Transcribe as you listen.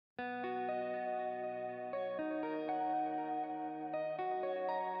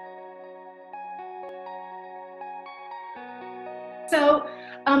So,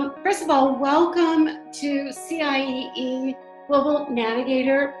 first of all, welcome to CIEE Global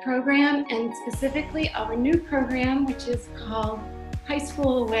Navigator program, and specifically our new program, which is called High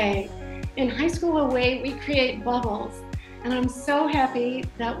School Away. In High School Away, we create bubbles, and I'm so happy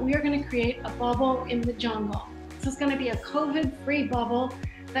that we are going to create a bubble in the jungle. This is going to be a COVID-free bubble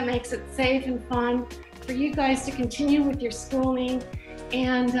that makes it safe and fun for you guys to continue with your schooling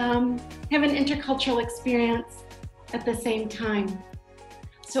and have an intercultural experience at the same time.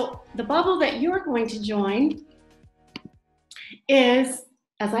 So the bubble that you're going to join is,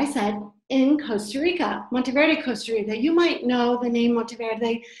 as I said, in Costa Rica, Monteverde, Costa Rica. You might know the name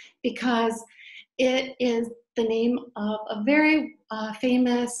Monteverde because it is the name of a very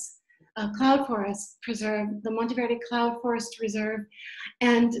famous cloud forest preserve, the Monteverde Cloud Forest Reserve.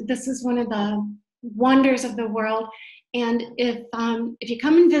 And this is one of the wonders of the world. And if you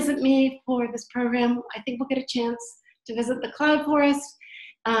come and visit me for this program, I think we'll get a chance to visit the Cloud Forest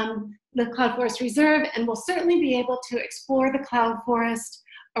Reserve, and we'll certainly be able to explore the cloud forest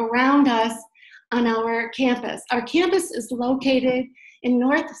around us on our campus. Our campus is located in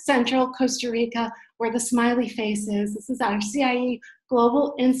north central Costa Rica, where the smiley face is. This is our CIEE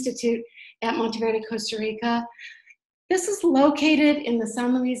Global Institute at Monteverde, Costa Rica. This is located in the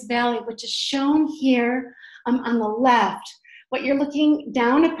San Luis Valley, which is shown here on the left. What you're looking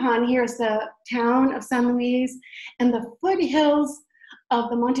down upon here is the town of San Luis and the foothills of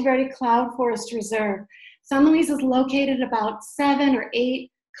the Monteverde Cloud Forest Reserve. San Luis is located about 7 or 8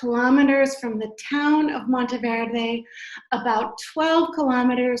 kilometers from the town of Monteverde, about 12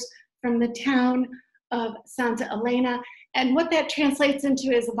 kilometers from the town of Santa Elena. And what that translates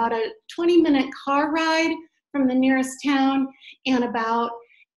into is about a 20-minute car ride from the nearest town and about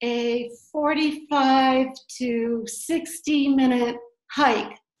a 45 to 60-minute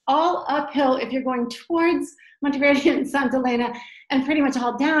hike, all uphill if you're going towards Monteverde and Santa Elena, and pretty much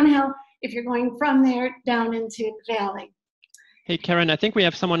all downhill if you're going from there down into the valley. Hey, Karen, I think we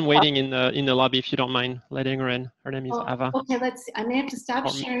have someone waiting in the lobby, if you don't mind letting her in. Her name is Ava. Okay, let's see. I may have to stop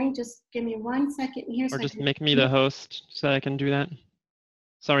sharing. Just give me 1 second here. Or just make me the host so I can do that.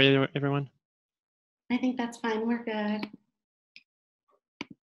 Sorry, everyone. I think that's fine. We're good.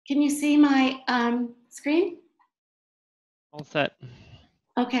 Can you see my screen? All set.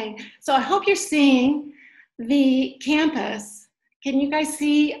 Okay, so I hope you're seeing the campus. Can you guys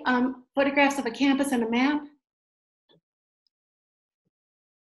see photographs of a campus and a map?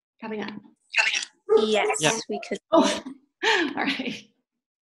 Probably not. Yes, yeah. We could. Oh, all right.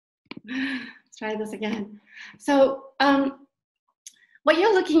 Let's try this again. So what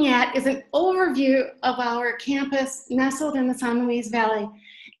you're looking at is an overview of our campus nestled in the San Luis Valley.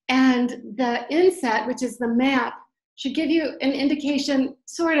 And the inset, which is the map, should give you an indication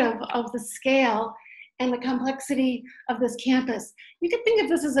sort of the scale and the complexity of this campus. You could think of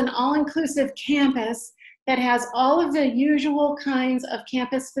this as an all-inclusive campus that has all of the usual kinds of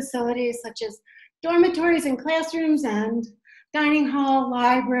campus facilities, such as dormitories and classrooms and dining hall,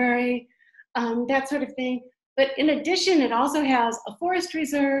 library, that sort of thing. But in addition, it also has a forest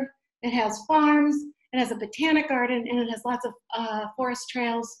reserve, it has farms, it has a botanic garden, and it has lots of forest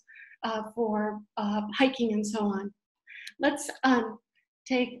trails for hiking and so on. Let's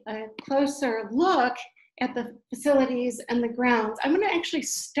take a closer look at the facilities and the grounds. I'm going to actually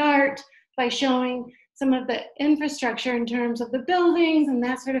start by showing some of the infrastructure in terms of the buildings and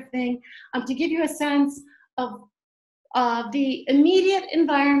that sort of thing, to give you a sense of the immediate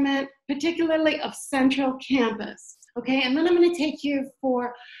environment, particularly of Central Campus. Okay, and then I'm going to take you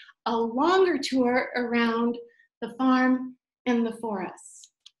for a longer tour around the farm and the forest.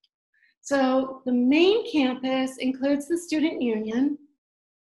 So the main campus includes the Student Union.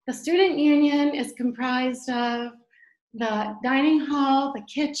 The Student Union is comprised of the dining hall, the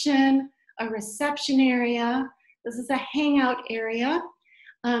kitchen, a reception area. This is a hangout area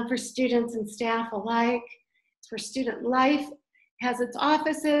for students and staff alike. It's where student life has its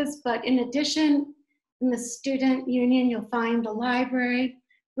offices, but in addition, in the Student Union, you'll find the library,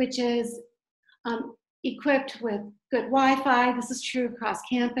 which is equipped with good Wi-Fi. This is true across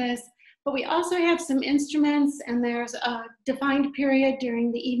campus. But we also have some instruments, and there's a defined period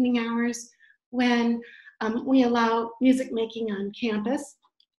during the evening hours when we allow music making on campus.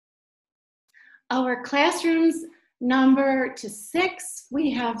 Our classrooms number to 6. We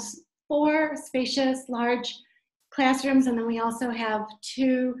have 4 spacious, large classrooms, and then we also have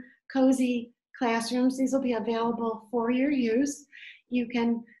 2 cozy classrooms. These will be available for your use. You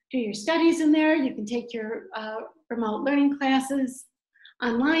can do your studies in there. You can take your remote learning classes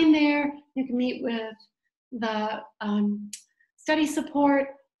online there. You can meet with the study support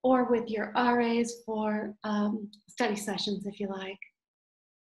or with your RAs for study sessions, if you like.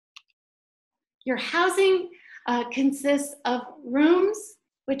 Your housing consists of rooms,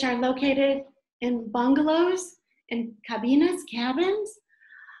 which are located in bungalows and cabins,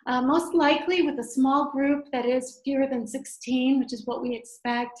 most likely with a small group that is fewer than 16, which is what we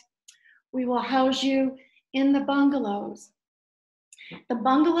expect. We will house you in the bungalows. The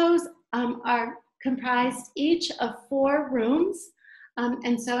bungalows are comprised each of 4 rooms,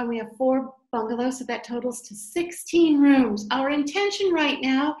 and so we have 4 bungalows, so that totals to 16 rooms. Our intention right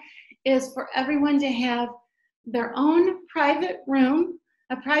now is for everyone to have their own private room.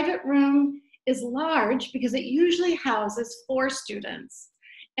 A private room is large because it usually houses 4 students,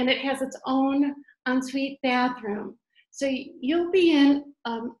 and it has its own ensuite bathroom. So you'll be in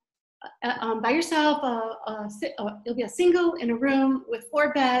by yourself, you'll be a single in a room with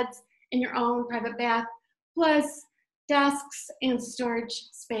 4 beds in your own private bath, plus desks and storage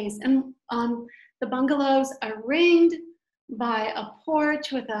space. And the bungalows are ringed by a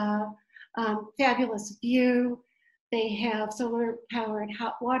porch with a fabulous view. They have solar-powered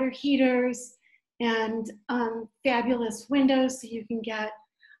hot water heaters and fabulous windows so you can get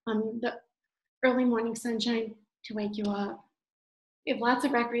the early morning sunshine to wake you up. We have lots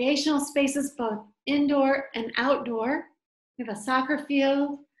of recreational spaces, both indoor and outdoor. We have a soccer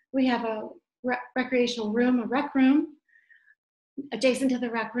field. We have a recreational room, a rec room. Adjacent to the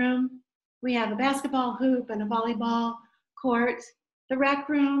rec room, we have a basketball hoop and a volleyball court. The rec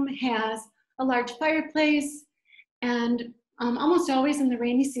room has a large fireplace, and almost always in the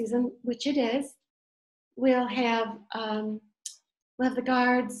rainy season, which it is, we'll have the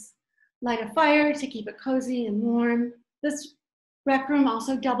guards light a fire to keep it cozy and warm. This rec room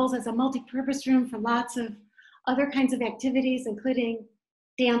also doubles as a multi-purpose room for lots of other kinds of activities, including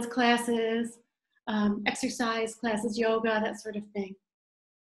dance classes, exercise classes, yoga, that sort of thing.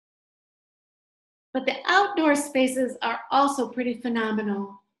 But the outdoor spaces are also pretty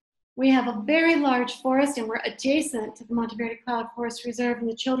phenomenal. We have a very large forest, and we're adjacent to the Monteverde Cloud Forest Reserve and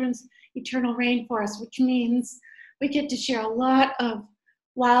the Children's Eternal Rainforest, which means we get to share a lot of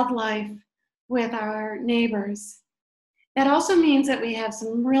wildlife with our neighbors. That also means that we have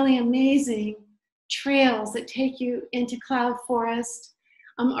some really amazing trails that take you into cloud forest,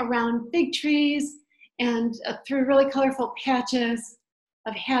 around big trees and through really colorful patches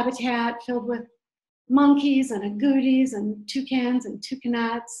of habitat filled with monkeys and agoutis and toucans and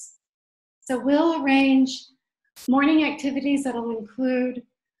toucanets. So we'll arrange morning activities that'll include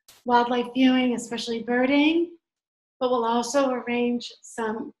wildlife viewing, especially birding, but we'll also arrange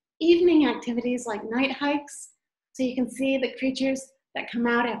some evening activities like night hikes, so you can see the creatures that come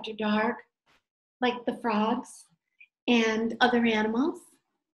out after dark, like the frogs and other animals.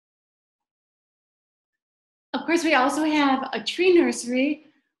 Of course, we also have a tree nursery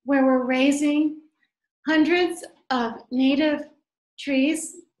where we're raising hundreds of native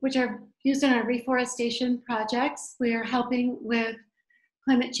trees, which are used in our reforestation projects. We are helping with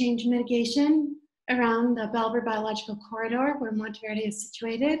climate change mitigation around the Bellver Biological Corridor, where Monteverde is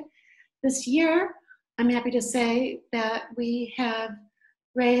situated. This year, I'm happy to say that we have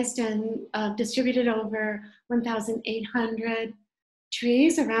raised and distributed over 1,800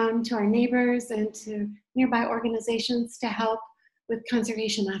 trees around to our neighbors and to nearby organizations to help with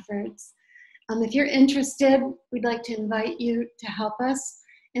conservation efforts. If you're interested, we'd like to invite you to help us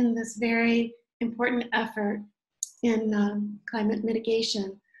in this very important effort in climate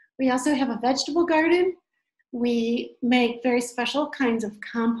mitigation. We also have a vegetable garden. We make very special kinds of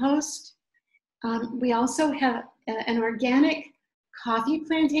compost. We also have an organic coffee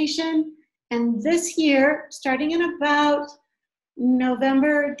plantation. And this year, starting in about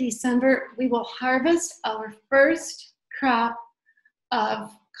November, December, we will harvest our first crop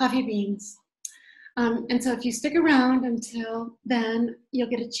of coffee beans. And so if you stick around until then, you'll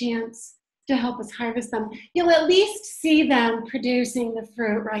get a chance to help us harvest them. You'll at least see them producing the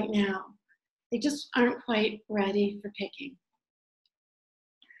fruit right now. They just aren't quite ready for picking.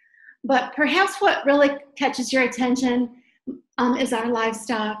 But perhaps what really catches your attention is our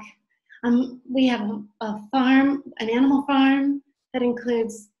livestock. We have a farm, an animal farm that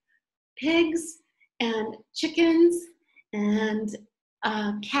includes pigs and chickens and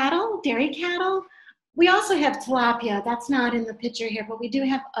cattle, dairy cattle. We also have tilapia. That's not in the picture here, but we do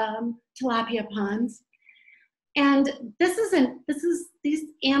have tilapia ponds. And these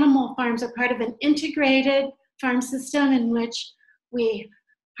animal farms are part of an integrated farm system in which we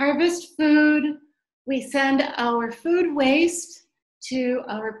harvest food, we send our food waste to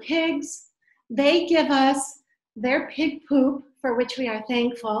our pigs. They give us their pig poop, for which we are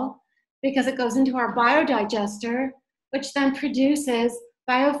thankful, because it goes into our biodigester, which then produces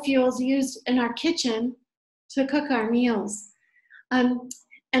biofuels used in our kitchen to cook our meals.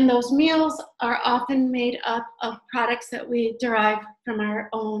 And those meals are often made up of products that we derive from our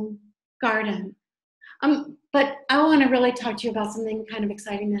own garden. But I want to really talk to you about something kind of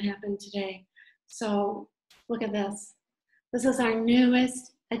exciting that happened today. So look at this. This is our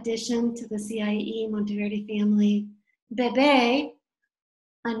newest addition to the CIEE Monteverde family. Bebe,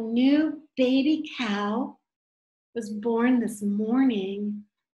 a new baby cow, was born this morning.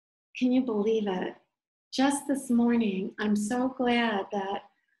 Can you believe it? Just this morning. I'm so glad that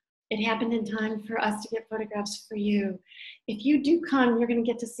it happened in time for us to get photographs for you. If you do come, you're going to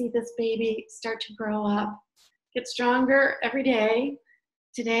get to see this baby start to grow up, get stronger every day.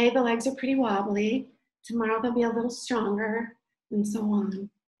 Today, the legs are pretty wobbly. Tomorrow, they'll be a little stronger, and so on.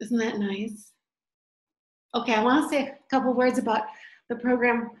 Isn't that nice? Okay, I want to say a couple words about the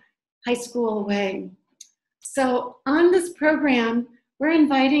program High School Away. So on this program, we're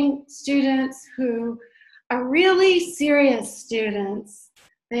inviting students who are really serious students.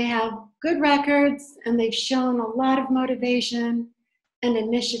 They have good records and they've shown a lot of motivation and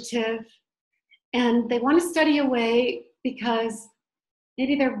initiative. And they want to study away because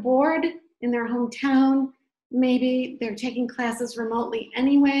maybe they're bored in their hometown, maybe they're taking classes remotely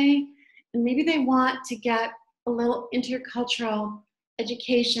anyway, and maybe they want to get a little intercultural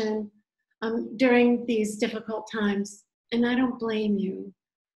education during these difficult times. And I don't blame you.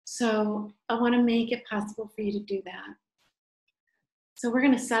 So I want to make it possible for you to do that. So we're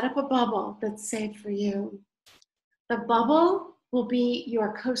going to set up a bubble that's safe for you. The bubble will be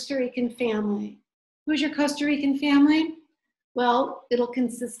your Costa Rican family. Who's your Costa Rican family? Well, it'll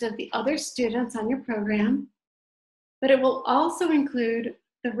consist of the other students on your program, but it will also include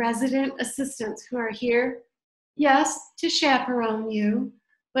the resident assistants who are here, yes, to chaperone you,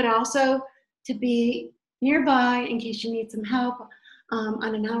 but also to be nearby in case you need some help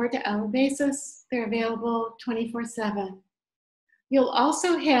on an hour-to-hour basis. They're available 24/7. You'll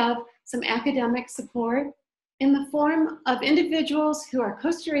also have some academic support in the form of individuals who are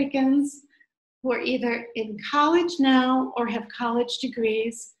Costa Ricans, who are either in college now or have college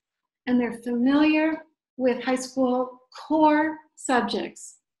degrees, and they're familiar with high school core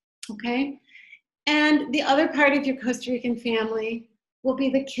subjects, okay? And the other part of your Costa Rican family will be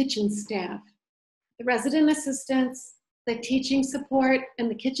the kitchen staff. The resident assistants, the teaching support,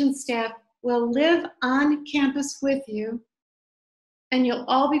 and the kitchen staff will live on campus with you, and you'll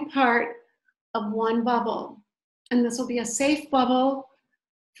all be part of one bubble. And this will be a safe bubble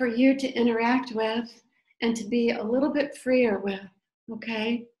for you to interact with and to be a little bit freer with,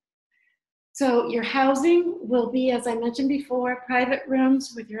 okay? So your housing will be, as I mentioned before, private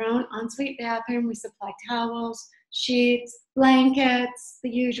rooms with your own ensuite bathroom. We supply towels, sheets, blankets, the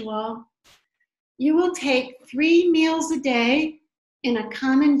usual. You will take 3 meals a day in a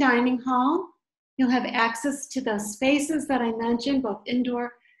common dining hall. You'll have access to those spaces that I mentioned, both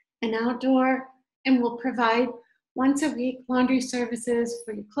indoor and outdoor, and we'll provide once a week laundry services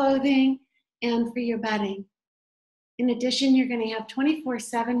for your clothing and for your bedding. In addition, you're going to have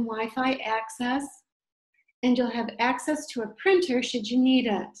 24/7 Wi-Fi access, and you'll have access to a printer should you need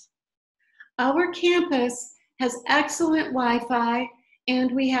it. Our campus has excellent Wi-Fi,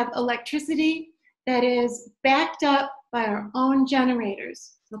 and we have electricity that is backed up by our own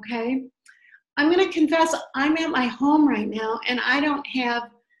generators, okay? I'm going to confess, I'm at my home right now, and I don't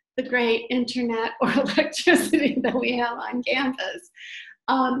have the great internet or electricity that we have on campus.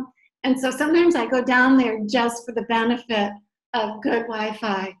 And so sometimes I go down there just for the benefit of good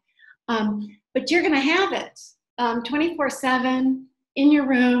Wi-Fi. But you're going to have it 24/7 in your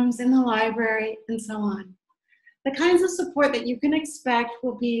rooms, in the library, and so on. The kinds of support that you can expect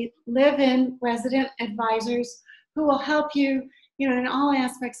will be live-in resident advisors who will help you, in all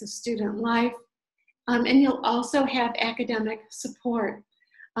aspects of student life. And you'll also have academic support.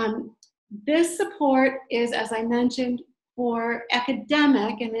 This support is, as I mentioned, for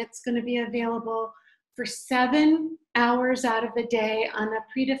academic, and it's going to be available for 7 hours out of the day on a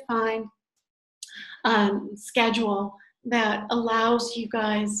predefined schedule that allows you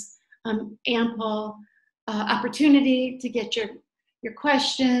guys ample opportunity to get your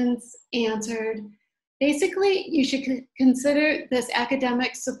questions answered. Basically, you should consider this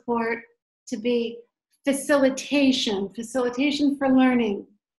academic support to be facilitation for learning.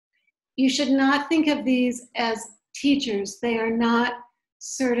 You should not think of these as teachers. They are not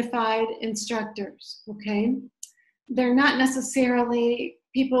certified instructors, okay? They're not necessarily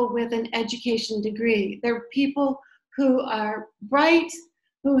people with an education degree. They're people who are bright,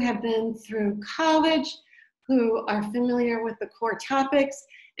 who have been through college, who are familiar with the core topics,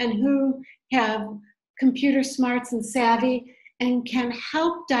 and who have computer smarts and savvy, and can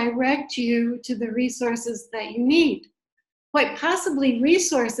help direct you to the resources that you need. Quite possibly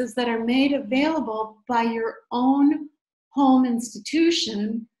resources that are made available by your own home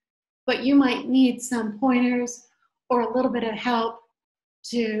institution, but you might need some pointers or a little bit of help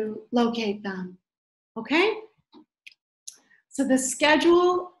to locate them, okay? So the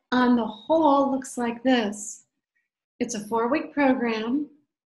schedule on the whole looks like this. It's a 4-week program.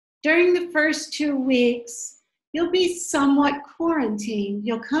 During the first 2 weeks, you'll be somewhat quarantined.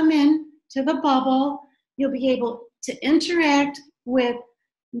 You'll come in to the bubble. You'll be able to interact with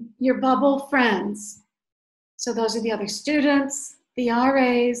your bubble friends. So those are the other students, the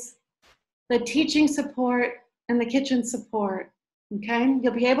RAs, the teaching support, and the kitchen support, okay?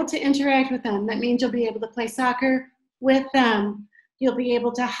 You'll be able to interact with them. That means you'll be able to play soccer with them. You'll be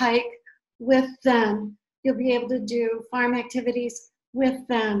able to hike with them. You'll be able to do farm activities with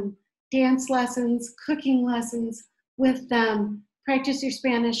them, dance lessons, cooking lessons with them, practice your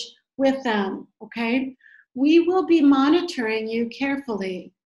Spanish with them, okay? We will be monitoring you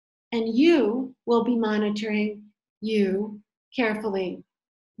carefully, and you will be monitoring you carefully,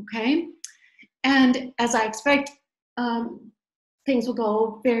 okay? And as I expect, things will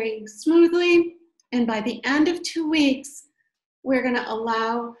go very smoothly, and by the end of 2 weeks, we're gonna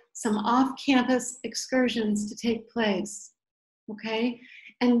allow some off-campus excursions to take place, okay?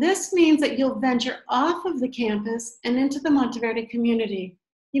 And this means that you'll venture off of the campus and into the Monteverde community.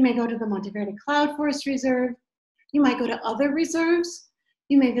 You may go to the Monteverde Cloud Forest Reserve. You might go to other reserves.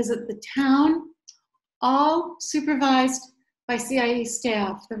 You may visit the town, all supervised by CIEE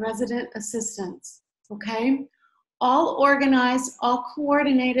staff, the resident assistants, okay? All organized, all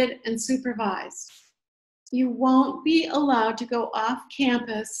coordinated and supervised. You won't be allowed to go off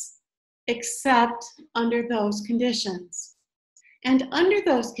campus except under those conditions. And under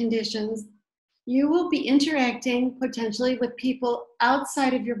those conditions, you will be interacting potentially with people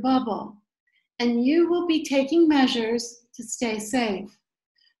outside of your bubble, and you will be taking measures to stay safe.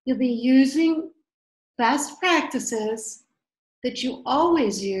 You'll be using best practices that you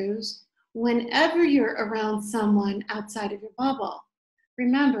always use whenever you're around someone outside of your bubble.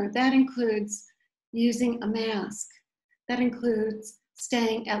 Remember, that includes using a mask. That includes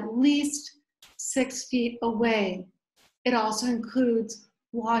staying at least 6 feet away. It also includes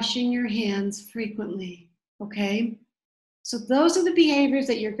washing your hands frequently, okay? So those are the behaviors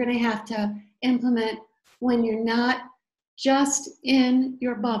that you're gonna have to implement when you're not just in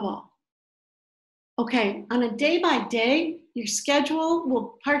your bubble. Okay, on a day-by-day, your schedule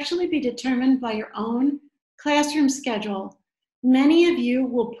will partially be determined by your own classroom schedule. Many of you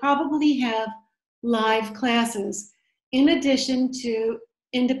will probably have live classes in addition to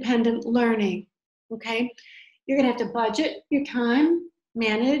independent learning, okay? You're gonna have to budget your time,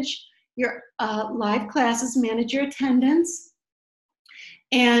 manage your live classes, manage your attendance,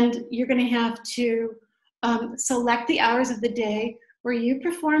 and you're gonna have to select the hours of the day where you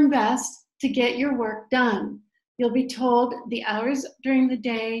perform best to get your work done. You'll be told the hours during the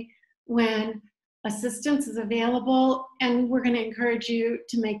day when assistance is available, and we're gonna encourage you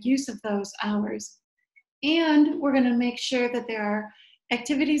to make use of those hours. And we're gonna make sure that there are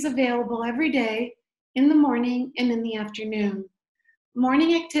activities available every day in the morning and in the afternoon.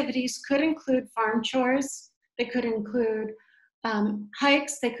 Morning activities could include farm chores, they could include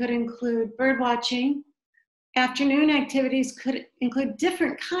hikes, they could include bird watching. Afternoon activities could include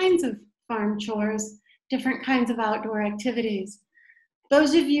different kinds of farm chores, different kinds of outdoor activities.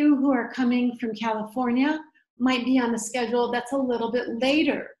 Those of you who are coming from California might be on a schedule that's a little bit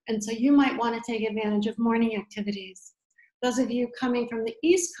later, and so you might want to take advantage of morning activities. Those of you coming from the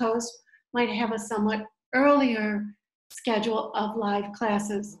East Coast might have a somewhat earlier schedule of live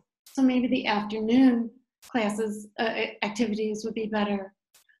classes, so maybe the afternoon classes, activities would be better.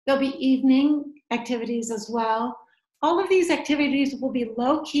 There'll be evening activities as well. All of these activities will be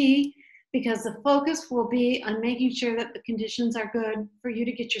low-key because the focus will be on making sure that the conditions are good for you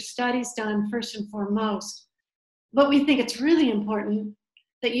to get your studies done first and foremost. But we think it's really important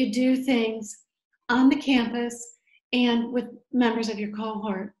that you do things on the campus and with members of your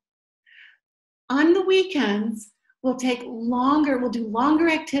cohort. On the weekends, we'll do longer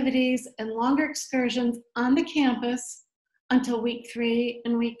activities and longer excursions on the campus until week 3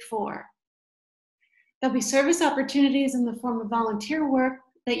 and week 4. There'll be service opportunities in the form of volunteer work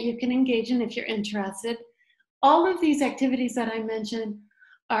that you can engage in if you're interested. All of these activities that I mentioned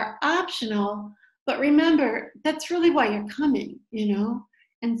are optional, but remember, that's really why you're coming, you know?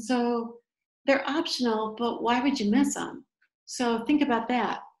 And so they're optional, but why would you miss them? So think about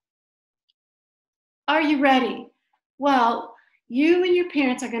that. Are you ready? Well, you and your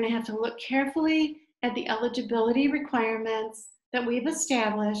parents are going to have to look carefully at the eligibility requirements that we've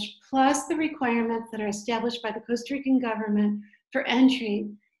established, plus the requirements that are established by the Costa Rican government for entry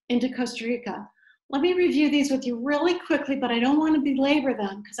into Costa Rica. Let me review these with you really quickly, but I don't want to belabor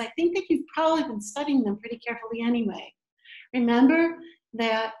them because I think that you've probably been studying them pretty carefully anyway. Remember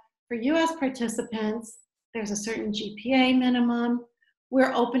that for US participants, there's a certain GPA minimum.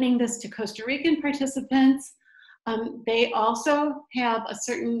 We're opening this to Costa Rican participants. They also have a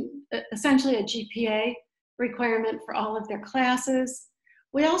certain, essentially a GPA requirement for all of their classes.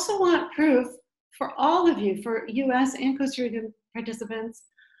 We also want proof for all of you, for US and Costa Rican participants,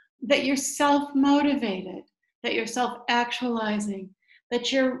 that you're self-motivated, that you're self-actualizing,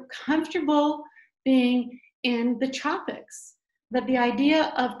 that you're comfortable being in the tropics, that the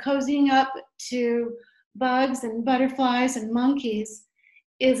idea of cozying up to bugs and butterflies and monkeys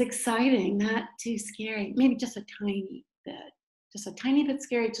is exciting, not too scary. Maybe just a tiny bit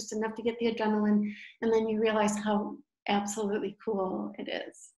scary, just enough to get the adrenaline, and then you realize how absolutely cool it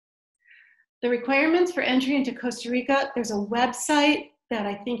is. The requirements for entry into Costa Rica, there's a website that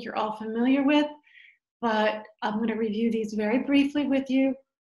I think you're all familiar with, but I'm going to review these very briefly with you.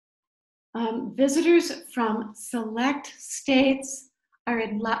 Visitors from select states are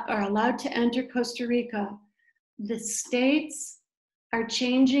allowed to enter Costa Rica. The states are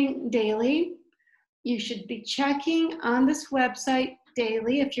changing daily. You should be checking on this website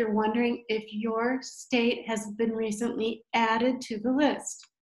daily if you're wondering if your state has been recently added to the list.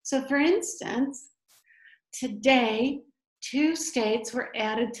 So for instance, today, 2 states were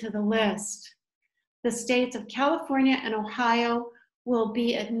added to the list. The states of California and Ohio will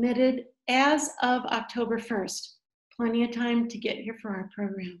be admitted as of October 1st. Plenty of time to get here for our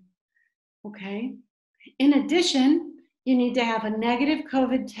program, okay? In addition, you need to have a negative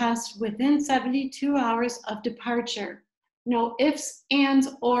COVID test within 72 hours of departure. No ifs, ands,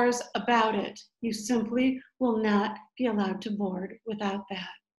 ors about it. You simply will not be allowed to board without that.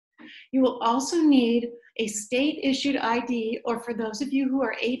 You will also need a state-issued ID, or for those of you who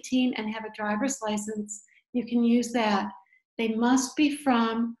are 18 and have a driver's license, you can use that. They must be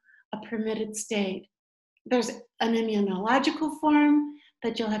from a permitted state. There's an immunological form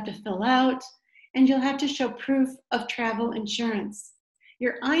that you'll have to fill out, and you'll have to show proof of travel insurance.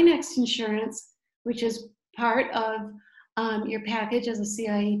 Your INEX insurance, which is part of your package as a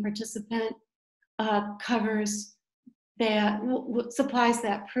CIEE participant, covers that, supplies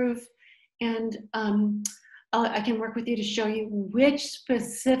that proof, and I can work with you to show you which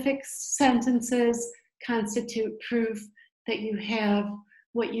specific sentences constitute proof that you have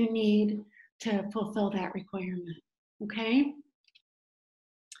what you need to fulfill that requirement, okay?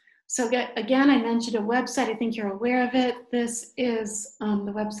 So again, I mentioned a website. I think you're aware of it. This is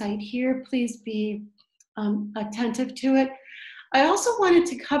the website here. Please be attentive to it. I also wanted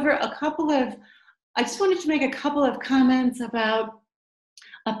to cover I just wanted to make a couple of comments about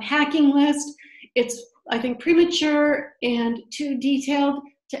a packing list. It's, I think, premature and too detailed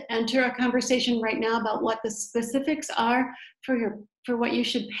to enter a conversation right now about what the specifics are for what you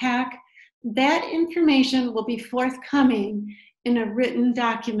should pack. That information will be forthcoming in a written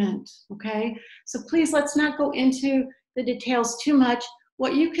document, okay? So please, let's not go into the details too much.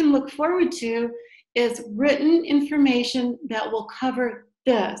 What you can look forward to is written information that will cover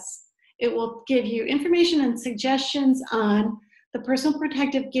this. It will give you information and suggestions on the personal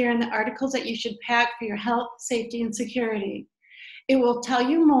protective gear and the articles that you should pack for your health, safety, and security. It will tell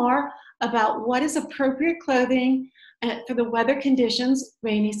you more about what is appropriate clothing for the weather conditions,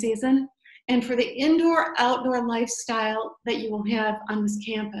 rainy season, and for the indoor-outdoor lifestyle that you will have on this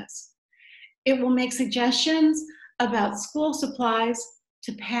campus. It will make suggestions about school supplies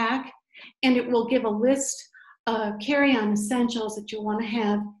to pack, and it will give a list of carry-on essentials that you want to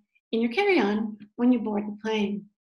have in your carry-on when you board the plane.